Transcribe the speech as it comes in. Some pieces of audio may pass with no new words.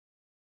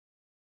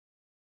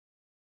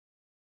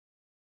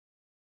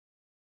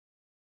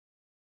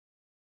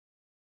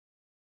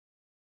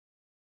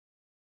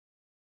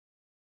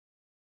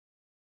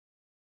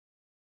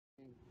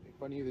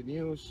company, the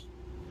news.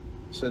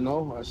 I said,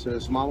 no. I said,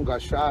 his mom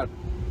got shot,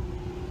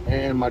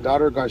 and my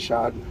daughter got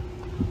shot,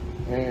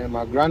 and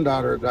my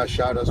granddaughter got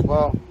shot as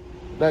well.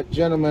 That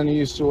gentleman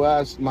used to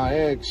ask my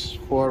ex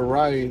for a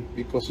ride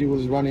because he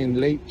was running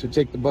late to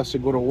take the bus to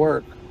go to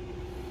work.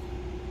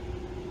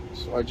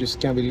 So I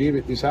just can't believe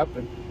it. This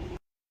happened.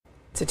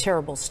 It's a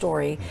terrible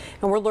story,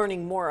 and we're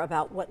learning more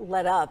about what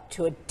led up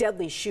to a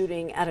deadly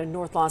shooting at a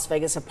North Las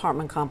Vegas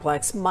apartment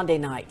complex Monday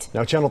night.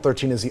 Now, Channel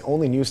 13 is the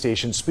only news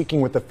station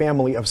speaking with the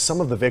family of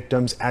some of the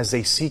victims as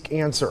they seek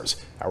answers.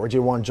 Our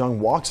Jae-Won Jung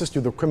walks us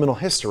through the criminal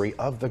history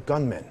of the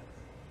gunman.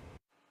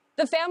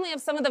 The family of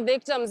some of the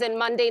victims in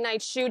Monday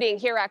night's shooting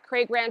here at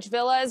Craig Ranch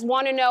Villas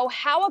want to know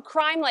how a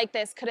crime like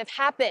this could have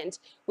happened.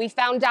 We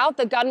found out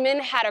the gunman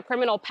had a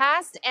criminal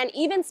past and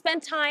even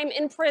spent time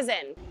in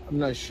prison. I'm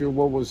not sure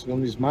what was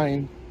on his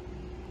mind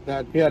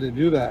that he had to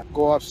do that.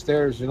 Go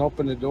upstairs and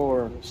open the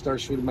door and start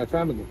shooting my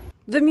family.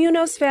 The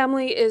Munoz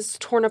family is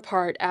torn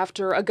apart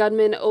after a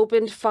gunman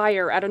opened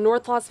fire at a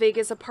North Las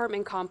Vegas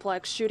apartment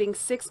complex, shooting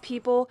 6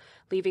 people,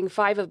 leaving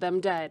 5 of them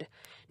dead.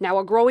 Now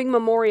a growing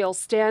memorial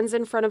stands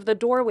in front of the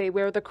doorway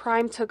where the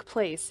crime took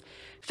place.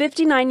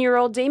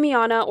 59-year-old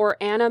Damiana or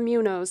Anna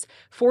Munoz,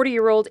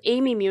 40-year-old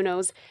Amy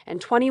Munoz,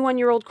 and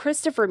 21-year-old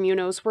Christopher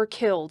Munoz were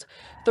killed.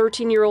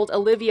 13-year-old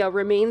Olivia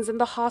remains in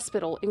the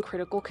hospital in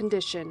critical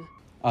condition.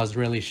 I was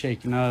really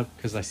shaken up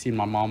because I seen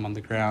my mom on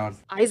the ground.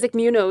 Isaac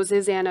Munoz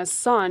is Anna's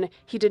son.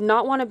 He did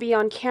not want to be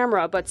on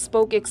camera, but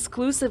spoke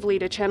exclusively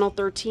to Channel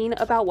 13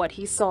 about what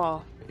he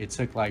saw. It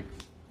took like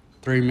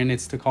 3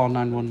 minutes to call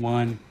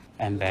 911,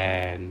 and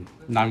then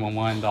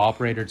 911, the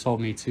operator told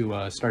me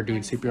to start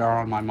doing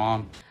CPR on my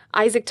mom.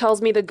 Isaac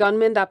tells me the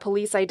gunman that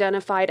police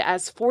identified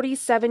as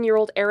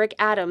 47-year-old Eric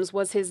Adams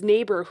was his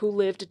neighbor who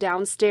lived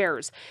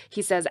downstairs.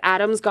 He says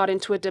Adams got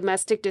into a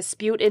domestic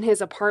dispute in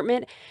his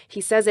apartment.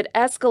 He says it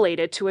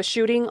escalated to a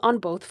shooting on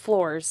both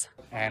floors.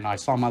 And I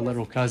saw my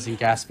little cousin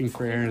gasping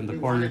for air in the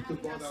corner,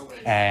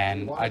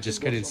 and I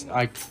just couldn't,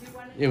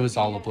 it was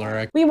all a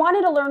blur. We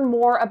wanted to learn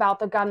more about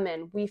the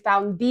gunman. We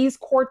found these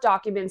court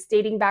documents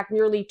dating back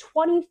nearly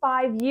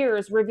 25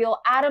 years reveal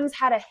Adams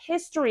had a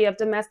history of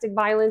domestic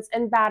violence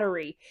and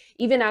battery.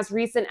 Even as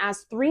recent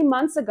as 3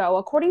 months ago,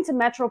 according to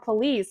Metro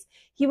Police,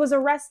 he was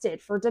arrested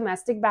for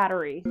domestic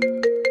battery.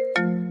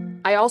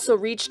 I also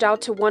reached out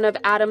to one of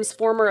Adams'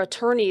 former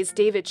attorneys,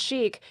 David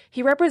Sheik.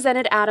 He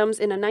represented Adams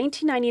in a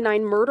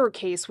 1999 murder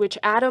case, which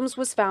Adams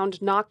was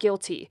found not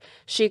guilty.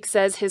 Sheik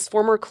says his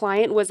former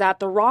client was at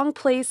the wrong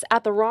place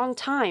at the wrong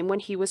time when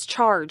he was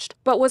charged,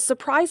 but was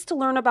surprised to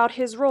learn about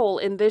his role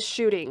in this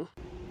shooting.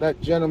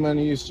 That gentleman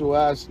used to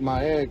ask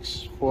my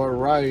ex for a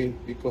ride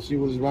because he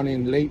was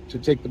running late to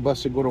take the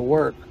bus to go to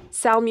work.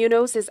 Sal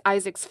Munoz is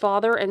Isaac's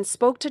father and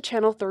spoke to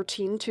Channel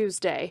 13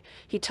 Tuesday.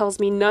 He tells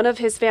me none of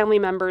his family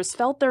members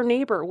felt their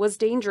neighbor was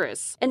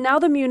dangerous. And now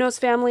the Munoz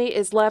family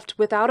is left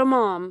without a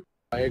mom.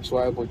 My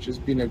ex-wife was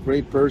just being a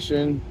great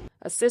person.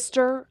 A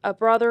sister, a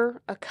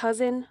brother, a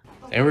cousin.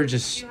 They were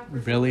just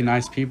really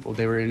nice people.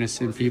 They were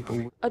innocent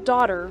people. A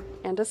daughter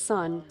and a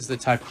son. He's the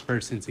type of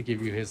person to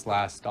give you his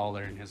last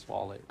dollar in his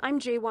wallet. I'm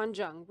Jae-Won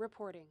Jung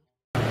reporting.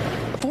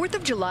 4th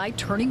of July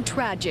turning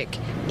tragic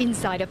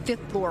inside a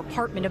 5th-floor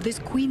apartment of this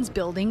Queens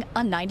building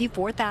on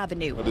 94th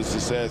Avenue. This is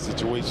a sad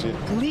situation.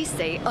 Police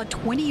say a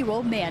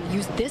 20-year-old man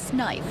used this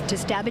knife to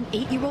stab an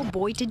 8-year-old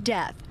boy to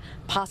death,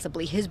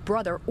 possibly his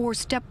brother or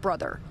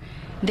stepbrother.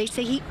 They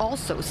say he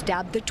also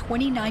stabbed the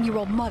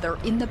 29-year-old mother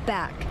in the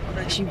back.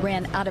 She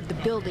ran out of the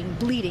building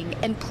bleeding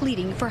and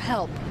pleading for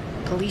help.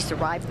 Police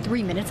arrived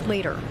 3 minutes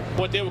later.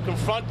 What they were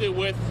confronted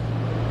with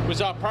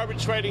was our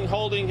perpetrating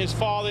holding his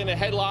father in a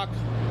headlock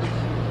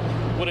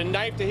with a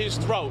knife to his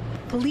throat.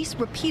 Police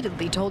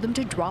repeatedly told him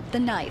to drop the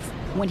knife.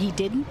 When he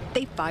didn't,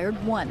 they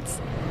fired once.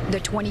 The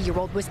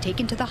 20-year-old was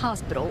taken to the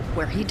hospital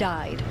where he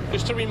died.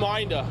 Just a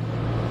reminder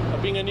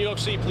of being a New York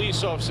City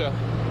police officer,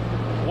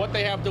 what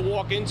they have to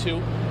walk into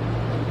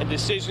and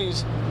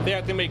decisions they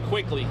have to make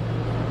quickly.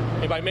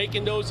 And by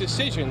making those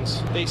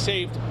decisions, they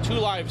saved 2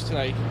 lives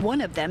tonight.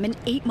 One of them, an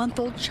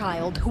 8-month-old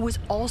child who was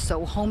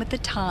also home at the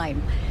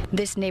time.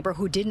 This neighbor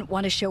who didn't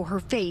want to show her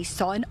face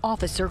saw an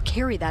officer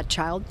carry that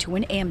child to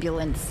an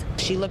ambulance.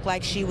 She looked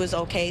like she was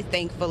okay,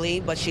 thankfully,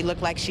 but she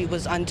looked like she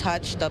was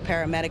untouched. The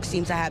paramedics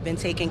seem to have been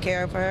taking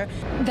care of her.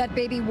 That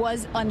baby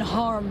was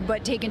unharmed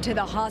but taken to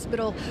the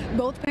hospital.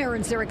 Both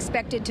parents are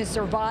expected to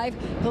survive.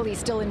 Police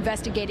still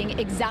investigating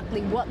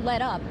exactly what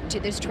led up to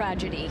this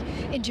tragedy.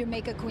 In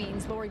Jamaica,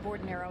 Queens, Lori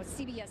Bordenaro,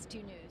 CBS 2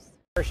 News.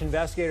 Parish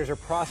investigators are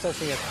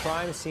processing a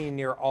crime scene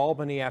near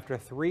Albany after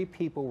 3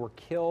 people were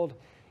killed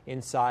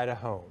inside a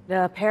home.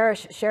 The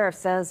parish sheriff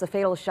says the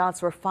fatal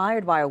shots were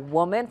fired by a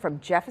woman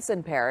from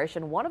Jefferson Parish,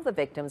 and one of the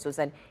victims was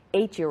an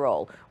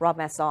 8-year-old. Rob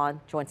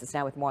Masson joins us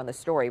now with more on the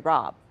story.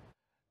 Rob.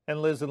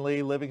 And Liz and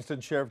Lee, Livingston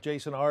Sheriff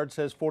Jason Ard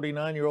says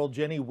 49-year-old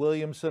Jenny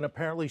Williamson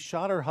apparently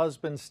shot her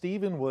husband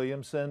Stephen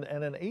Williamson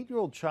and an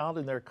 8-year-old child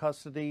in their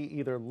custody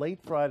either late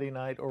Friday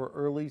night or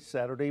early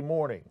Saturday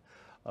morning.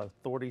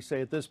 Authorities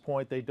say at this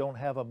point they don't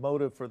have a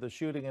motive for the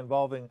shooting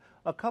involving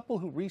a couple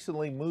who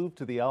recently moved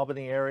to the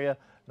Albany area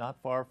not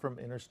far from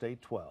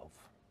Interstate 12.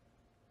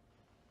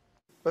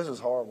 This is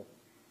horrible.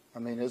 I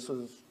mean, this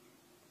is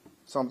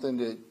something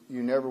that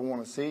you never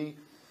want to see.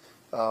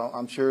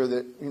 I'm sure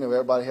that,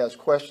 everybody has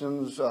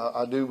questions.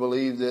 I do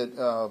believe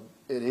that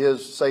it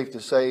is safe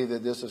to say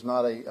that this is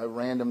not a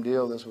random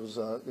deal. This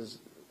was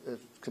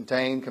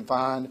contained,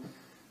 confined,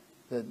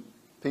 that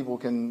people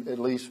can at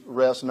least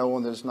rest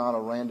knowing that it's not a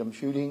random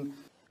shooting.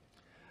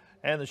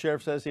 And the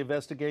sheriff says the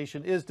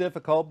investigation is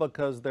difficult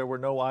because there were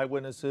no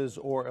eyewitnesses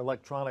or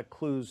electronic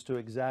clues to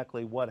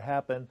exactly what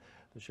happened.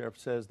 The sheriff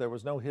says there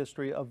was no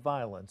history of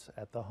violence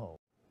at the home.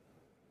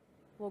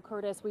 Well,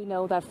 Curtis, we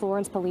know that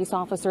Florence police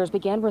officers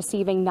began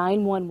receiving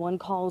 911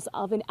 calls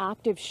of an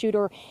active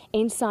shooter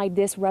inside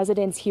this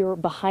residence here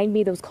behind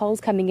me. Those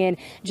calls coming in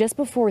just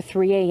before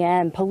 3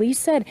 a.m. Police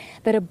said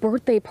that a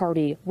birthday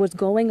party was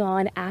going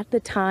on at the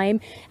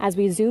time. As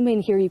we zoom in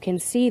here, you can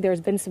see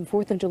there's been some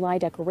 4th of July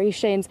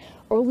decorations.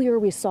 Earlier,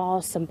 we saw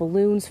some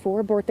balloons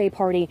for a birthday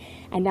party,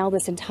 and now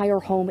this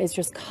entire home is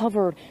just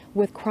covered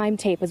with crime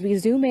tape. As we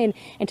zoom in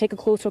and take a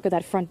close look at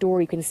that front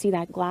door, you can see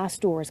that glass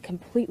door is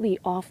completely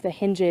off the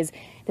hinges.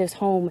 This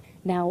home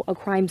now a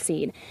crime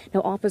scene.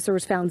 Now,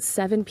 officers found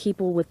 7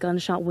 people with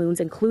gunshot wounds,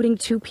 including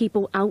 2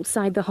 people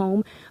outside the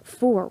home.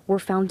 4 were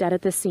found dead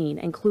at the scene,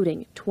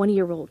 including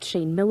 20-year-old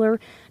Shane Miller,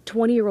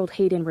 20-year-old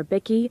Hayden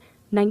Ribicki,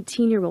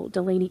 19-year-old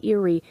Delaney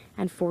Erie,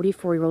 and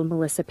 44-year-old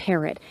Melissa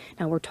Parrott.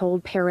 Now, we're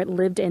told Parrott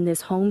lived in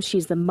this home.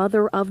 She's the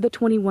mother of the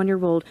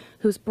 21-year-old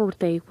whose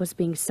birthday was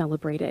being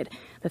celebrated.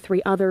 The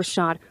 3 others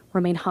shot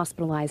remain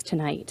hospitalized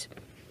tonight.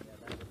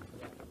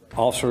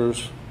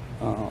 Officers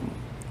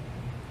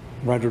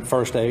rendered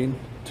first aid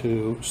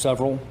to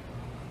several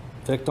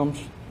victims,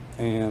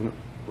 and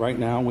right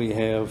now we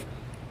have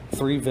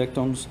 3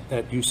 victims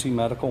at UC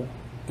Medical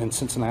in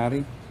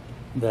Cincinnati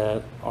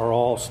that are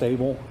all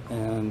stable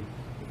and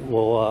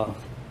will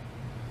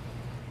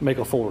make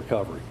a full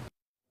recovery.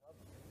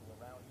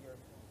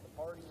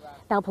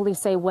 Now,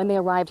 police say when they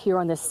arrived here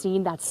on the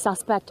scene, that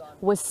suspect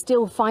was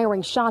still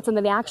firing shots, and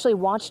then they actually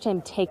watched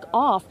him take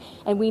off,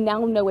 and we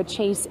now know a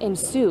chase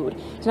ensued.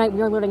 Tonight,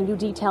 we are learning new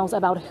details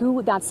about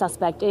who that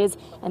suspect is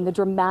and the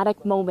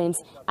dramatic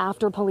moments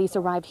after police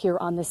arrived here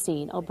on the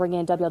scene. I'll bring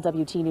in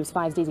WLWT News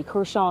 5's Daisy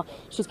Kershaw.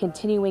 She's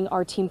continuing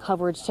our team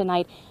coverage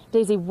tonight.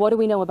 Daisy, what do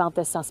we know about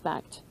this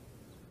suspect?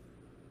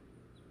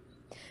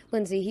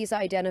 Lindsay, he's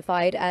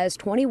identified as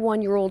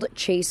 21-year-old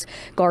Chase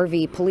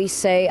Garvey. Police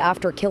say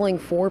after killing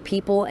 4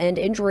 people and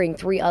injuring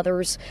 3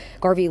 others,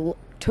 Garvey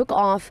took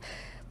off,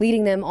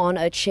 leading them on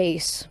a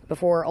chase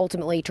before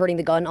ultimately turning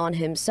the gun on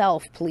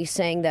himself. Police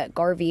saying that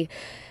Garvey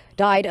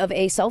died of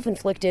a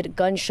self-inflicted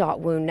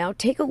gunshot wound. Now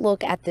take a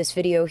look at this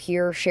video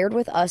here shared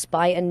with us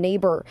by a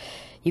neighbor.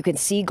 You can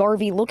see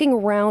Garvey looking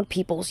around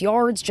people's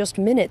yards just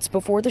minutes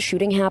before the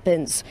shooting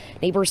happens.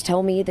 Neighbors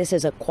tell me this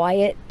is a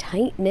quiet,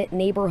 tight-knit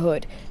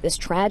neighborhood. This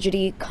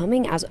tragedy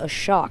coming as a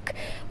shock.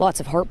 Lots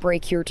of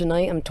heartbreak here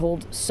tonight. I'm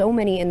told so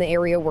many in the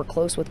area were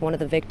close with one of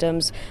the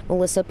victims,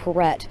 Melissa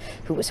Parrott,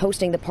 who was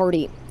hosting the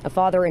party. A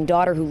father and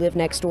daughter who live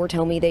next door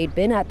tell me they'd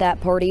been at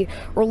that party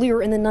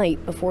earlier in the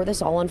night before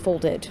this all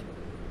unfolded.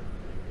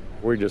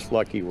 We're just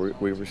lucky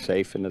we were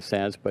safe in a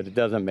sense, but it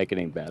doesn't make it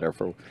any better.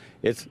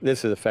 This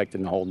is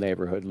affecting the whole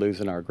neighborhood,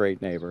 losing our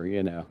great neighbor,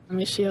 you know. I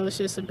mean, she was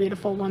just a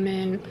beautiful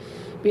woman,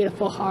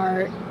 beautiful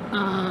heart,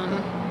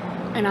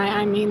 and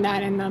I mean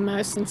that in the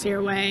most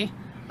sincere way.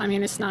 I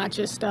mean, it's not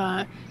just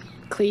a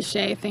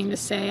cliche thing to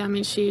say. I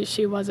mean,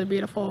 she was a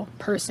beautiful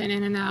person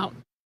in and out.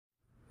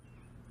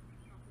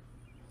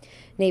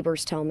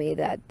 Neighbors tell me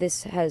that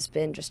this has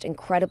been just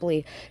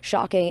incredibly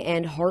shocking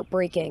and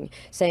heartbreaking,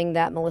 saying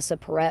that Melissa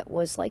Parrott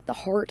was like the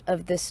heart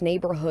of this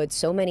neighborhood.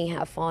 So many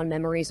have fond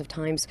memories of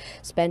times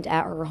spent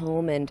at her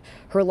home, and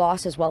her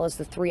loss, as well as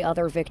the 3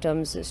 other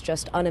victims, is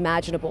just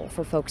unimaginable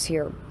for folks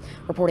here.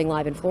 Reporting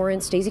live in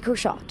Florence, Daisy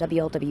Kershaw,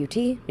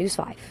 WLWT News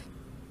 5.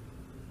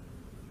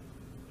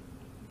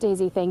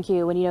 Daisy, thank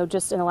you. And,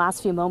 just in the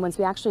last few moments,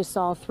 we actually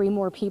saw 3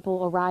 more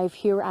people arrive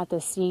here at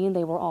the scene.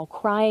 They were all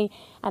crying,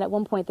 and at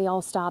one point they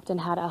all stopped and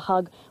had a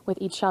hug with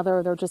each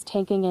other. They're just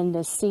taking in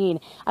this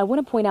scene. I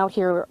want to point out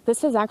here,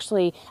 this is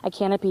actually a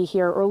canopy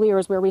here. Earlier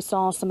is where we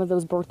saw some of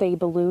those birthday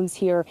balloons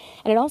here,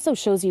 and it also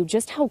shows you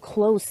just how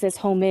close this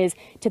home is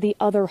to the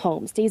other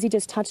homes. Daisy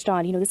just touched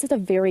on, this is a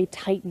very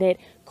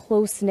tight-knit,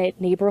 close-knit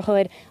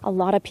neighborhood. A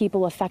lot of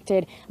people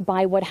affected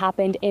by what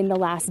happened in the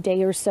last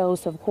day or so.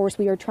 So, of course,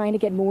 we are trying to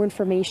get more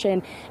information.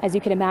 As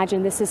you can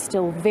imagine, this is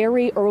still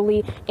very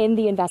early in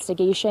the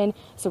investigation.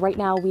 So right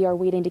now we are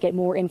waiting to get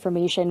more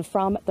information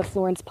from the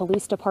Florence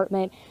Police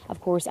Department.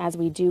 Of course, as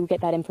we do get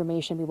that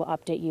information, we will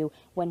update you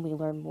when we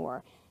learn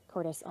more.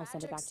 Curtis, I'll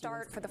send it back to you.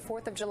 Start for the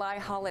 4th of July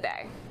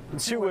holiday.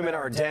 2 women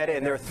are dead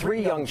and their 3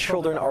 young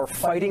children are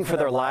fighting for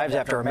their lives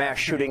after a mass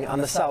shooting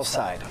on the south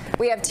side.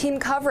 We have team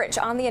coverage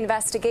on the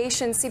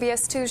investigation.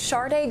 CBS 2's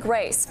Sharday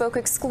Gray spoke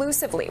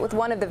exclusively with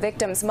one of the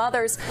victims'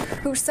 mothers,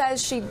 who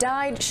says she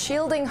died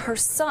shielding her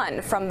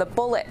son from the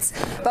bullets.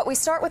 But we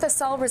start with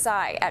Asal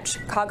Razai at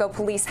Chicago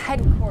Police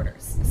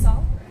Headquarters.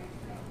 Asal?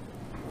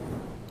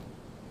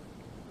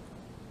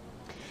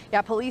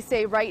 Yeah, police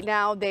say right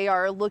now they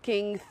are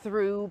looking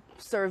through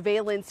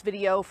surveillance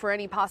video for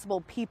any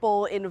possible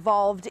people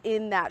involved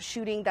in that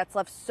shooting that's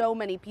left so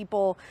many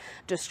people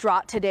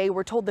distraught today.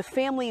 We're told the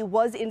family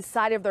was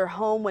inside of their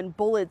home when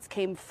bullets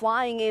came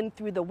flying in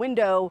through the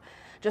window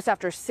just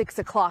after 6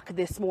 o'clock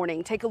this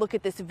morning. Take a look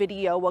at this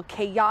video, a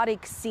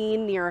chaotic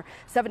scene near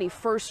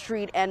 71st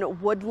Street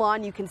and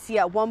Woodlawn. You can see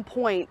at one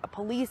point a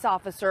police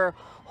officer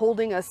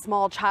holding a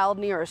small child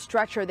near a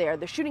stretcher there.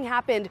 The shooting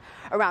happened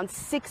around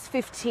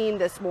 6:15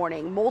 this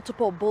morning.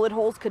 Multiple bullet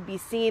holes could be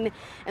seen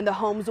in the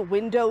home's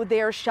window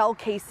there. Shell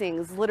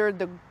casings littered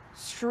the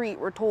street,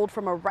 we're told,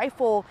 from a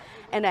rifle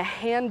and a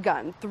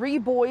handgun. 3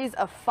 boys,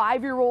 a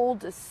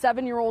 5-year-old, a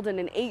 7-year-old, and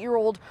an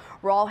 8-year-old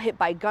were all hit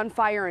by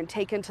gunfire and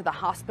taken to the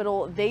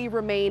hospital. They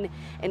remain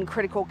in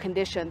critical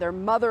condition. Their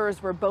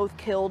mothers were both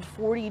killed,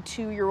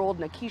 42-year-old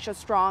Nakisha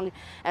Strong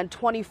and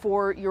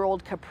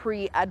 24-year-old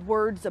Capri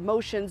Edwards.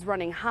 Emotions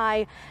running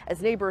high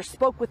as neighbors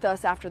spoke with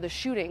us after the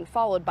shooting,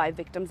 followed by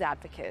victims'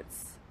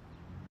 advocates.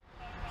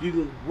 You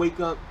can wake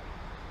up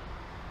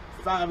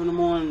 5 in the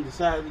morning and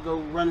decide to go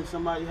run in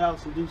somebody's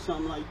house and do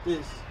something like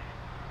this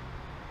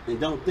and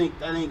don't think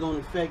that ain't gonna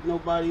affect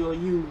nobody or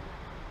you.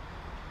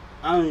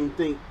 I don't even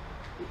think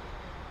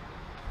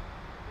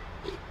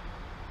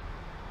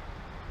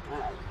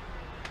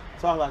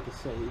that's all I can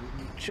say.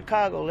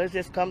 Chicago, let's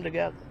just come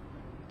together.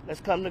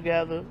 Let's come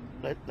together.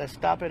 Let's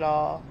stop it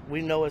all.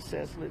 We know it's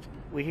senseless.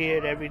 We hear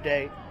it every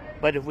day.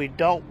 But if we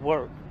don't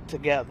work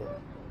together,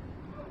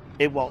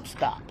 it won't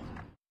stop.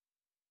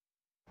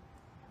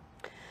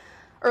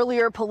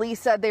 Earlier, police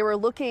said they were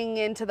looking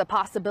into the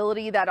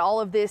possibility that all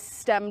of this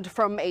stemmed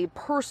from a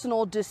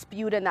personal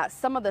dispute and that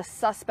some of the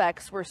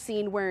suspects were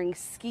seen wearing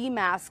ski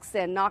masks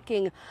and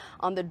knocking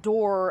on the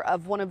door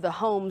of one of the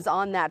homes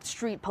on that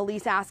street.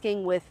 Police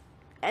asking with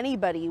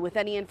anybody with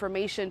any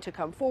information to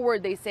come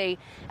forward. They say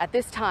at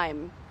this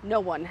time, no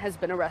one has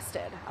been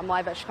arrested. I'm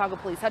live at Chicago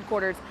Police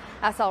Headquarters.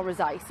 Asal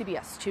Razai,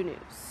 CBS 2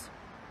 News.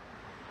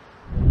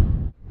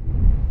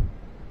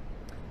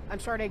 I'm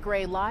Sharday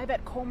Gray, live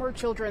at Comer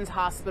Children's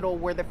Hospital,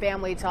 where the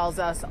family tells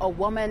us a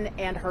woman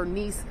and her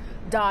niece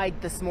died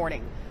this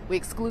morning. We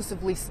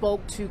exclusively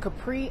spoke to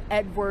Capri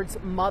Edwards'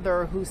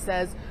 mother, who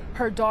says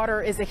her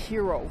daughter is a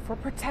hero for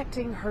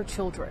protecting her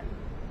children.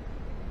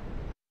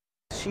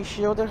 She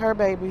shielded her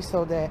baby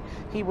so that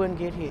he wouldn't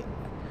get hit.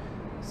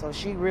 So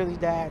she really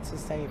died to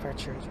save her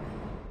children.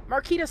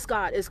 Marquita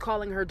Scott is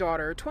calling her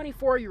daughter,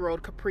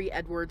 24-year-old Capri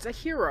Edwards, a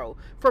hero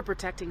for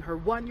protecting her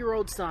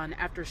 1-year-old son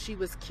after she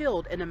was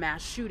killed in a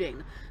mass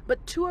shooting.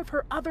 But 2 of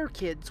her other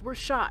kids were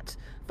shot,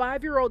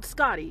 5-year-old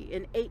Scotty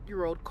and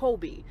 8-year-old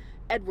Colby.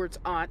 Edwards'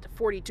 aunt,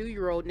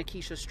 42-year-old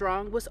Nakisha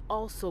Strong, was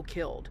also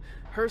killed.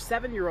 Her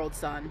 7-year-old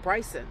son,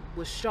 Bryson,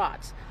 was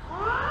shot.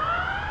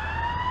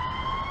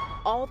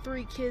 All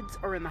 3 kids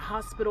are in the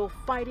hospital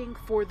fighting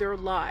for their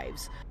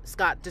lives.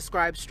 Scott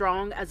describes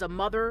Strong as a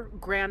mother,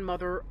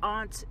 grandmother,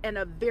 aunt, and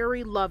a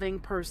very loving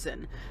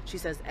person. She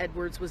says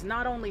Edwards was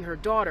not only her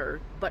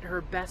daughter, but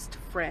her best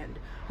friend,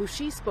 who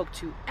she spoke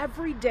to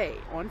every day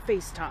on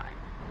FaceTime.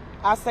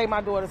 I say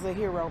my daughter's a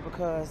hero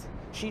because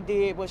she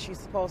did what she's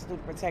supposed to do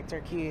to protect her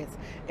kids,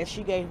 and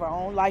she gave her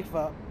own life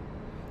up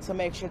to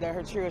make sure that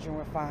her children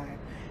were fine.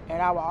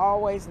 And I will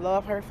always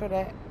love her for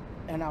that,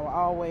 and I will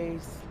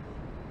always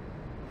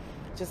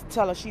just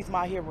tell her she's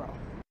my hero.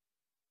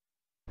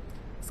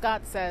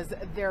 Scott says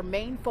their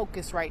main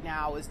focus right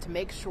now is to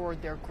make sure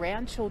their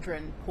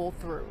grandchildren pull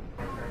through.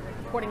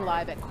 Reporting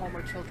live at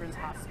Comer Children's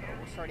Hospital,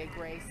 Sharday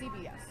Gray,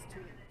 CBS 2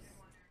 News.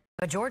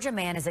 A Georgia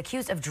man is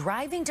accused of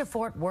driving to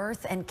Fort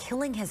Worth and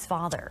killing his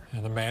father.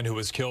 And the man who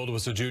was killed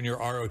was a junior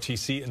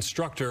ROTC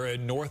instructor at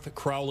North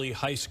Crowley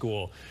High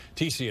School.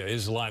 Ticia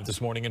is live this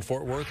morning in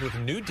Fort Worth with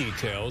new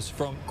details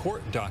from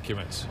court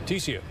documents.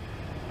 Ticia.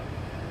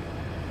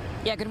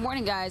 Yeah, good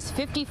morning, guys.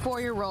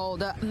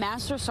 54-year-old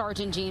Master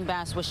Sergeant Gene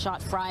Bass was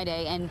shot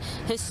Friday, and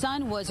his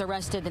son was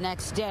arrested the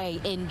next day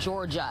in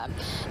Georgia.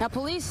 Now,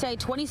 police say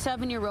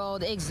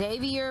 27-year-old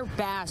Xavier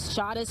Bass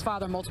shot his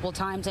father multiple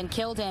times and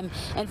killed him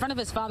in front of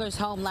his father's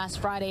home last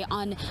Friday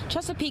on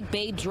Chesapeake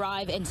Bay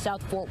Drive in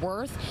South Fort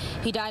Worth.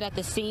 He died at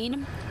the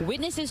scene.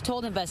 Witnesses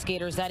told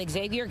investigators that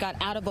Xavier got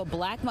out of a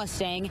black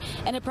Mustang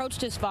and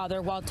approached his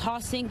father while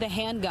tossing the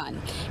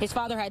handgun. His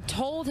father had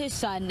told his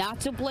son not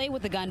to play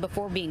with the gun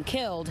before being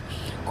killed.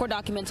 Court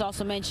documents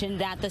also mention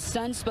that the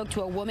son spoke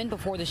to a woman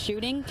before the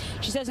shooting.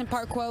 She says in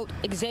part, quote,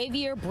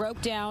 Xavier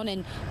broke down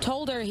and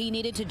told her he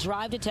needed to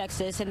drive to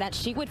Texas and that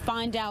she would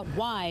find out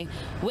why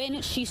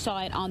when she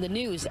saw it on the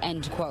news,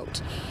 end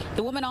quote.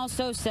 The woman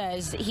also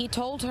says he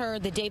told her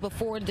the day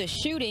before the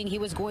shooting he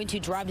was going to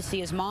drive to see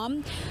his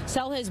mom,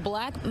 sell his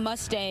black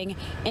Mustang,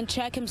 and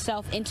check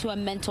himself into a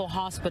mental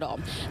hospital.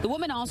 The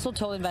woman also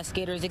told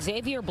investigators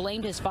Xavier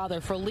blamed his father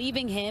for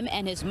leaving him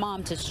and his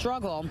mom to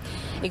struggle.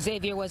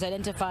 Xavier was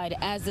identified identified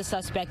as the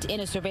suspect in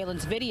a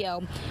surveillance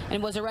video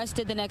and was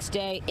arrested the next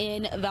day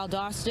in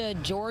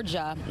Valdosta,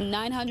 Georgia,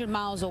 900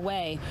 miles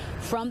away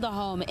from the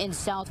home in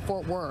South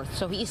Fort Worth.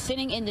 So he's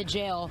sitting in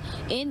jail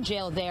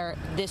there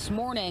this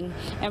morning,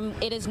 and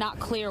it is not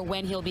clear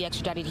when he'll be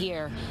extradited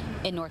here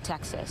in North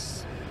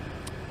Texas.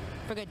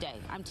 For Good Day,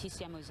 I'm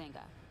Ticia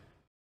Muzenga.